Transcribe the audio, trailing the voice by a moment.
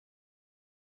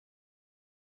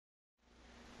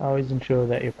Always ensure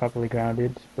that you're properly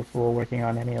grounded before working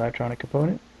on any electronic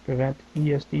component. Prevent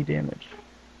ESD damage.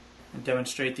 And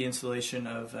demonstrate the installation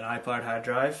of an iPod hard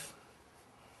drive.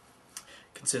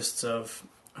 Consists of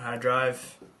a hard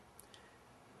drive,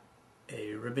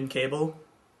 a ribbon cable,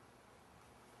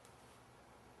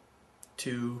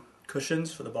 two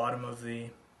cushions for the bottom of the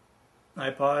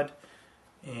iPod,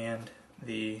 and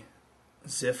the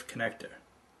ZIF connector.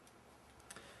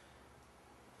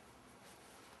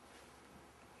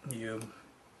 You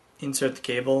insert the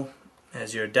cable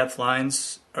as your depth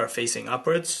lines are facing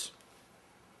upwards,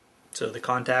 so the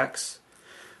contacts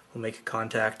will make a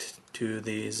contact to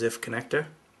the ZIF connector.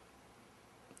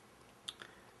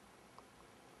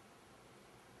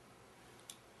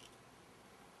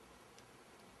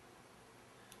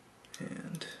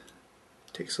 And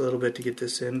it takes a little bit to get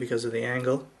this in because of the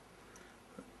angle.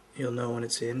 You'll know when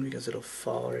it's in because it'll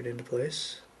fall right into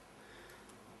place.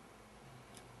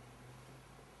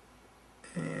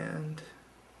 And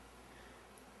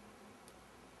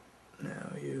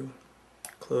now you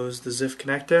close the ZIF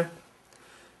connector,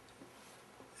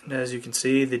 and as you can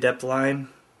see, the depth line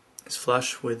is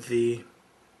flush with the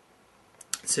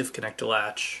ZIF connector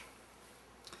latch.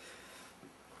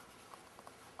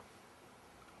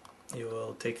 You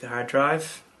will take the hard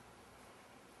drive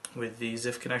with the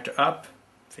ZIF connector up,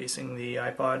 facing the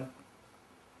iPod,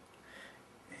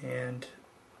 and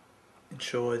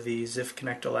ensure the ZIF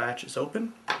connector latch is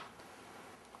open.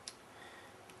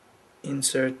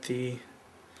 Insert the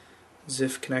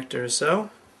ZIF connector as so.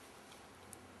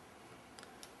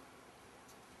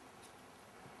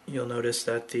 You'll notice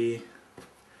that the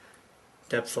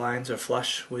depth lines are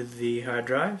flush with the hard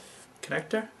drive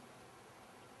connector.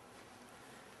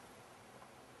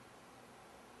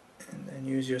 And then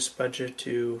use your spudger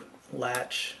to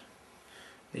latch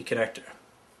the connector.